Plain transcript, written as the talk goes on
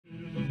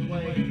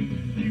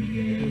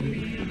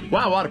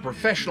Wow, what a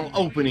professional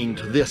opening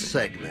to this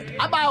segment.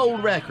 I buy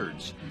old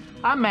records.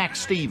 I'm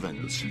Max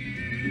Stevens.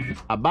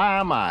 I buy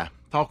them, I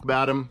talk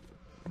about them,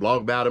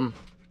 blog about them,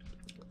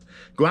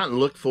 go out and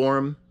look for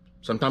them.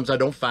 Sometimes I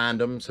don't find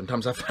them.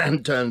 Sometimes I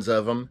find tons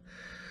of them.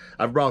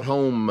 I've brought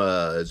home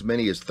as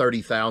many as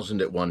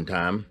 30,000 at one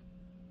time.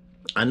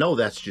 I know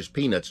that's just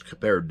peanuts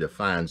compared to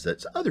finds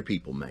that other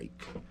people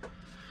make.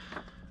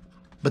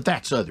 But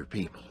that's other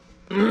people.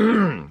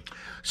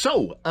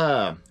 So,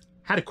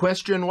 had a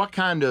question. What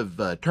kind of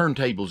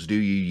turntables do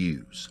you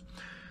use?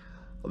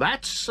 Well,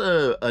 that's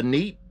a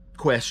neat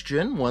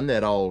question, one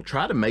that I'll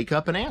try to make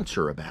up an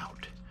answer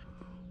about.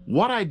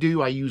 What I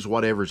do, I use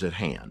whatever's at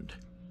hand.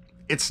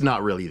 It's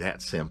not really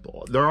that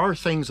simple. There are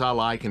things I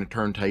like in a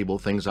turntable,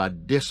 things I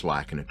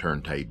dislike in a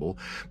turntable,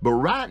 but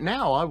right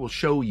now I will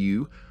show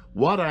you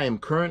what I am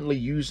currently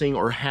using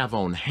or have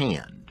on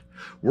hand.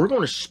 We're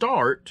going to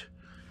start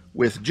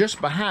with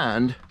just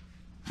behind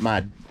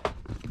my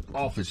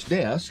office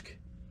desk,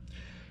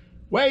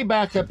 way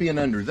back up in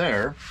under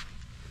there.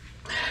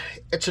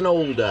 It's an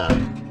old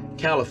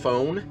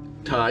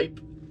Caliphone type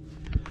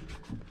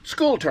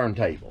school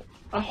turntable.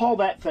 I haul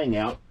that thing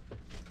out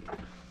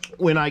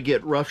when I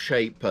get rough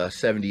shape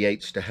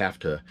 78s to have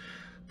to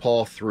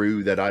paw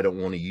through that I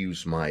don't want to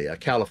use my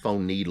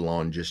Caliphone needle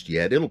on just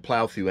yet. It'll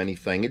plow through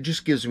anything. It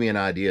just gives me an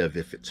idea of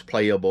if it's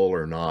playable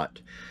or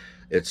not,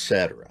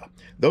 etc.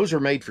 Those are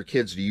made for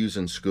kids to use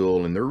in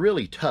school, and they're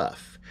really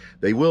tough.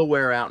 They will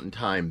wear out in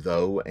time,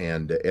 though,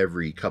 and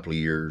every couple of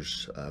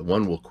years,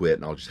 one will quit,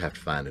 and I'll just have to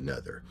find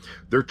another.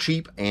 They're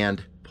cheap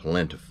and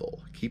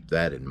plentiful. Keep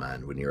that in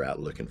mind when you're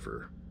out looking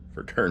for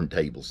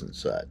turntables and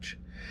such.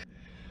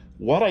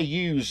 What I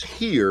use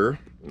here,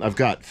 I've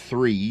got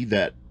 3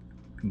 that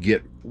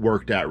get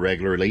worked out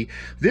regularly.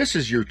 This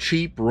is your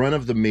cheap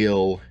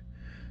run-of-the-mill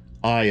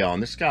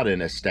Ion. This got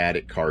an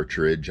static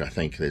cartridge, I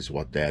think is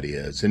what that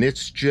is, and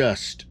it's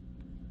just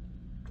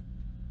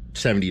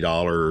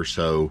 $70 or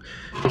so.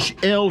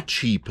 El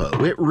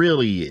Cheapo. It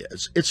really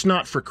is. It's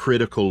not for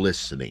critical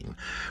listening.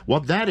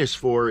 What that is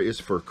for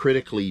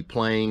critically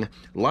playing,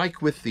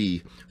 like with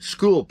the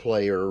school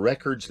player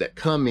records that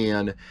come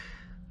in,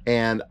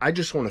 and I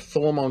just want to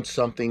throw them on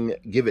something,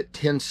 give it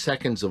 10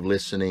 seconds of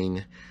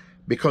listening,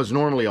 because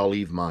normally I'll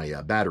leave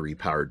my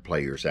battery-powered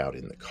players out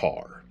in the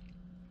car.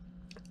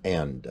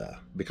 And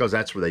because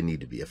that's where they need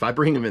to be. If I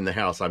bring them in the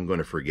house, I'm going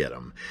to forget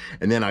them.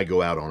 And then I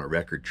go out on a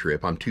record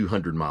trip. I'm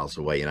 200 miles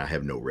away and I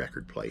have no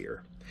record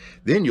player.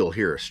 Then you'll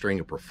hear a string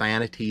of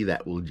profanity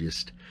that will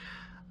just...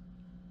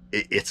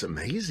 it's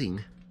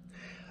amazing.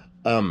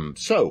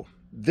 So,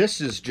 this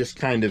is just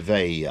kind of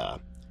a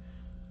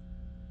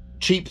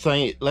cheap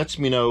thing. It lets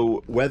me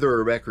know whether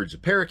a record's a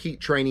parakeet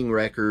training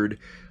record,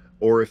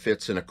 or if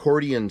it's an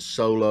accordion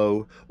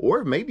solo,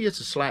 or maybe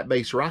it's a slap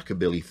bass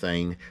rockabilly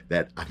thing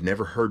that I've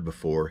never heard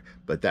before,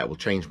 but that will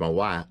change my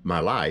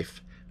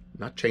life.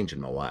 Not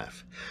changing my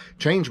life.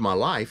 Change my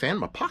life and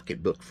my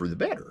pocketbook for the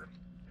better.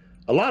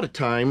 A lot of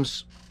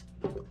times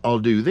I'll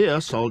do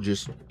this. I'll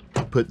just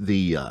put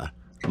the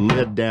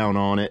lid down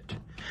on it,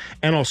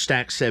 and I'll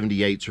stack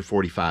 78s or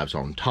 45s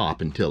on top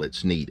until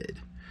it's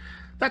needed.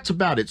 That's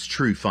about its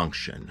true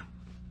function.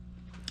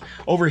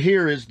 Over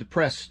here is the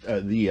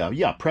Presto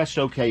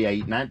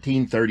K8,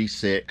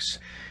 1936.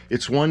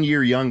 It's 1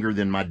 year younger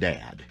than my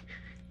dad.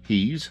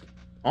 He's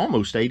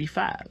almost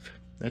 85.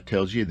 That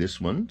tells you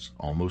this one's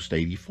almost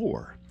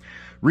 84.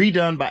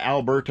 Redone by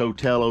Alberto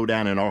Tello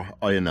down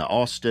in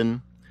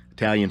Austin.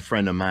 Italian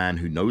friend of mine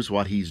who knows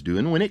what he's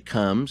doing when it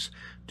comes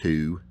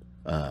to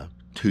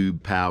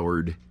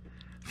tube-powered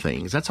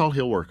things. That's all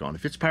he'll work on.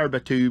 If it's powered by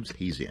tubes,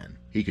 he's in.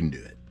 He can do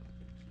it.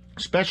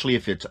 Especially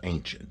if it's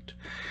ancient.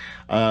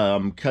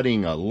 I'm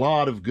cutting a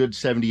lot of good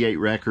 78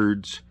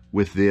 records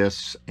with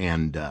this,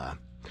 and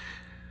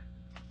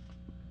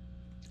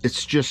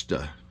it's just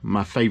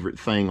my favorite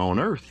thing on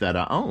earth that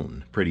I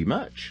own, pretty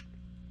much.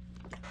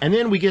 And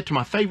then we get to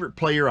my favorite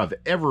player I've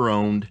ever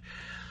owned.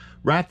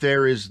 Right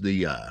there is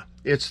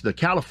it's the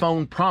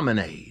Caliphone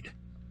Promenade,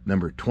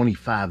 number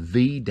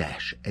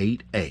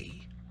 25V-8A.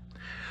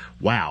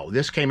 Wow,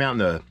 this came out in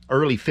the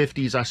early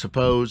 50s, I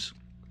suppose,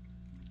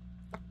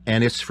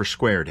 and it's for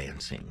square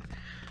dancing.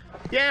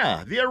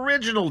 Yeah, the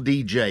original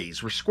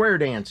DJs were square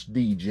dance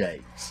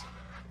DJs.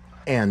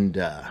 And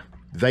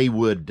they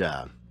would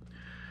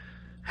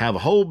have a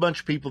whole bunch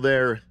of people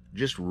there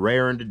just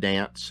raring to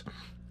dance.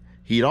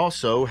 He'd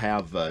also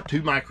have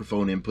 2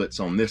 microphone inputs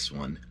on this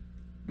one,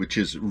 which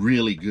is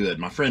really good.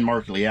 My friend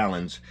Mark Lee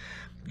Allen's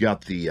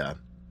got the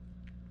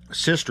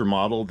sister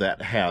model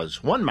that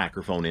has 1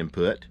 microphone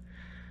input.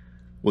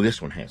 Well,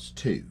 this one has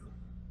 2.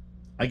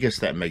 I guess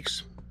that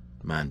makes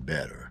mine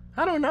better.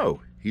 I don't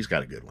know. He's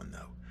got a good one,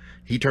 though.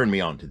 He turned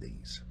me on to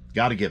these.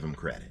 Got to give him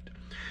credit.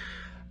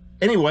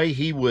 Anyway,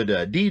 he would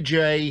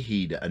DJ,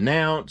 he'd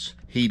announce,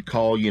 he'd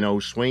call, you know,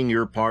 swing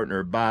your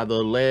partner by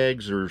the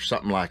legs or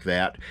something like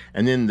that,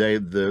 and then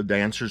the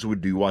dancers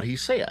would do what he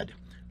said.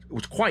 It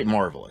was quite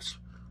marvelous.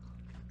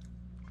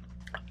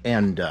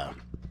 And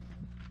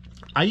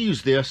I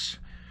use this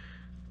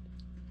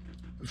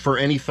for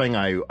anything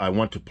I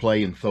want to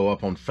play and throw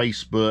up on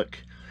Facebook,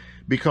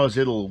 because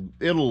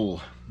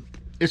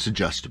it's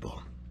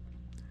adjustable.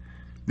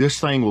 This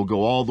thing will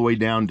go all the way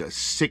down to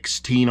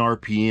 16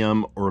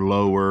 RPM or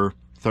lower,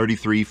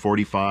 33,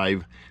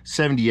 45,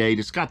 78.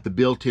 It's got the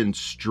built-in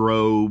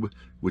strobe,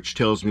 which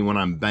tells me when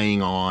I'm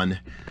bang on,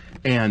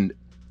 and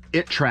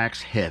it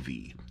tracks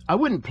heavy. I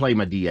wouldn't play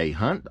my DA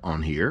Hunt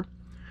on here,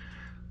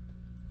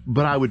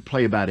 but I would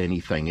play about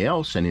anything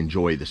else and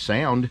enjoy the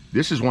sound.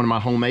 This is one of my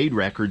homemade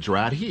records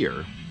right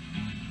here.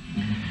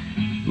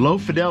 Low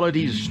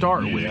fidelity to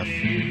start with.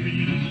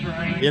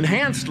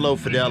 Enhanced low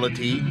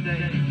fidelity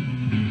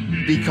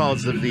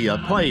because of the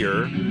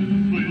player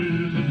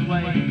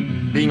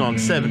being on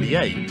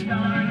 78.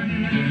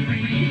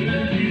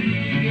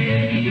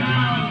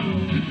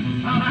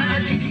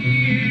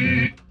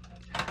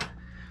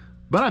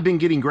 But I've been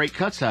getting great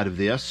cuts out of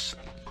this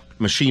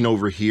machine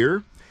over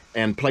here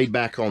and played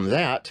back on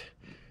that.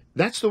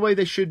 That's the way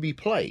they should be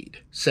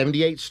played.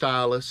 78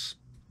 stylus,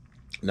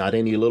 not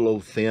any little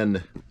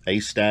thin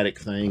astatic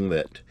thing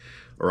that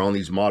are on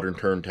these modern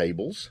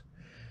turntables.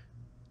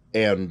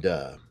 And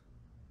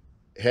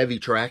heavy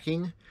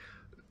tracking.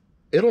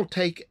 It'll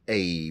take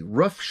a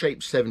rough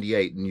shaped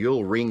 78 and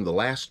you'll wring the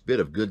last bit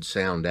of good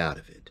sound out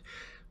of it.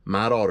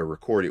 Might ought to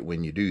record it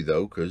when you do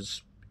though,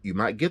 because you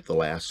might get the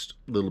last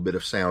little bit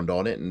of sound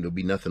on it and there'll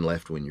be nothing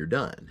left when you're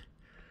done.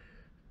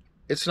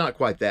 It's not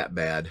quite that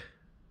bad,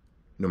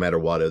 no matter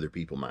what other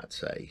people might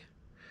say.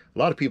 A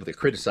lot of people that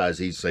criticize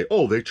these say,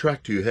 oh, they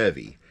track too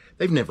heavy.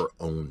 They've never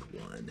owned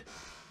one.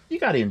 You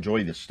got to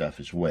enjoy this stuff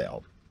as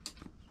well.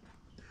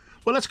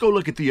 Well, let's go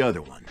look at the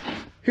other one.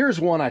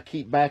 Here's one I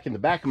keep back in the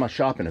back of my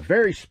shop in a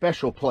very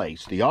special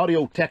place, the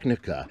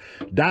Audio-Technica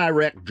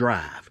Direct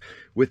Drive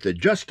with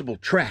adjustable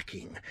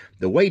tracking,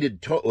 the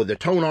weighted the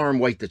tone arm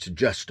weight that's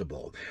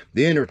adjustable,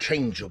 the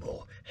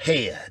interchangeable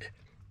head,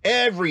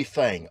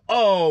 everything.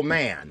 Oh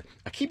man,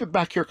 I keep it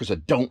back here because I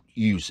don't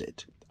use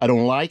it. I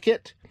don't like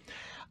it.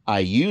 I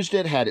used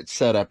it, had it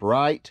set up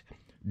right,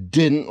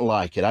 didn't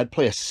like it. I'd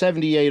play a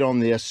 78 on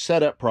this,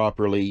 set up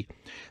properly,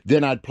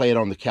 then I'd play it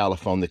on the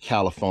Caliphone. The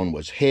Caliphone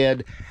was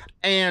head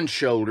and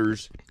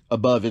shoulders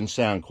above in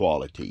sound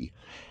quality.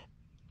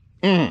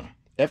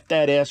 F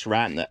that S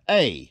right in the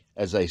A,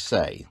 as they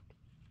say.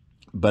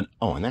 But,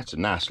 oh, and that's a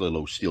nice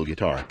little steel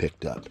guitar I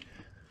picked up.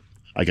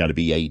 I got to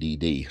be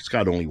ADD. It's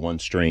got only one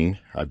string.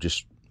 I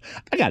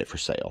got it for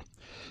sale.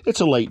 It's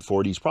a late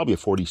 40s, probably a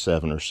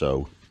 47 or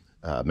so.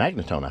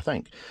 Magnetone, I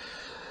think.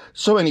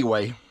 So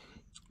anyway,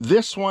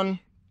 this one,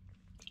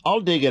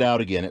 I'll dig it out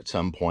again at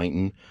some point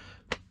and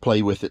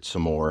play with it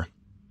some more.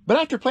 But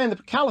after playing the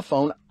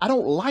Caliphone, I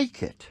don't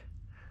like it.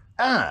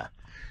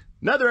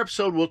 Another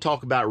episode, we'll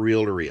talk about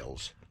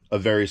reel-to-reels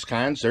of various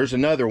kinds. There's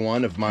another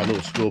one of my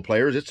little school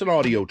players. It's an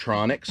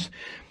Audiotronics,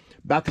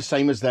 about the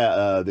same as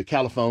the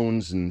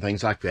Caliphones and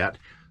things like that.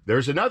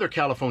 There's another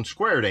Caliphone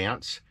Square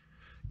Dance.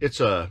 It's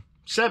a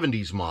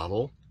 70s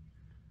model.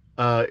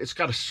 It's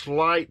got a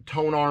slight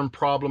tone arm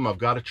problem I've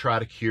got to try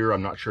to cure.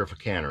 I'm not sure if I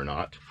can or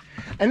not.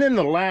 And then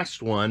the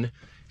last one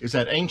is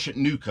that Ancient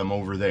Newcomb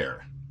over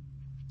there.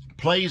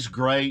 Plays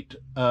great,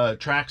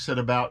 tracks at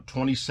about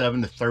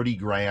 27 to 30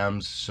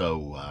 grams.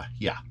 So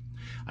yeah,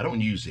 I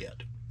don't use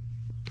it.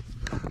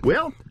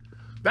 Well,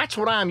 that's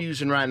what I'm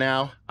using right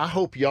now. I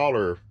hope y'all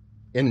are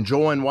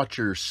enjoying what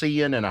you're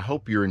seeing, and I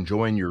hope you're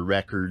enjoying your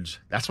records.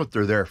 That's what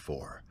they're there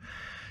for.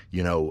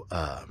 You know,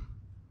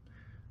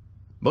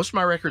 most of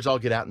my records I'll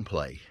get out and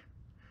play.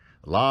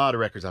 A lot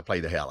of records I play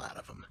the hell out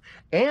of them.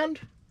 And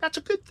that's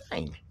a good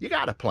thing. You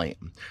got to play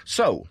them.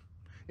 So,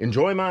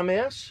 enjoy my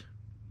mess.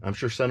 I'm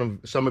sure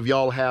some of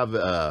y'all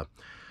have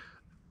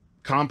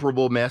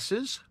comparable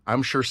messes.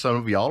 I'm sure some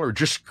of y'all are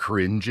just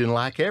cringing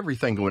like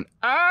everything, going,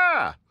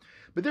 ah!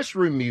 But this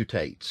room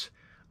mutates.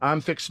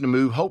 I'm fixing to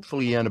move,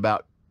 hopefully in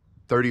about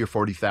 30 or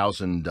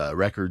 40,000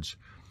 records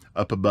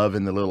up above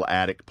in the little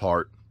attic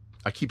part.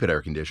 I keep it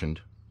air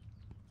conditioned.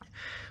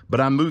 But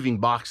I'm moving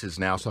boxes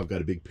now, so I've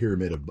got a big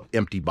pyramid of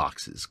empty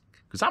boxes.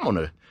 Because I'm going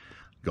to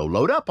go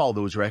load up all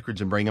those records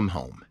and bring them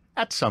home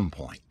at some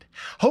point.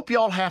 Hope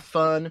y'all have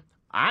fun.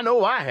 I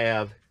know I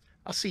have.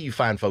 I'll see you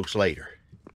fine folks later.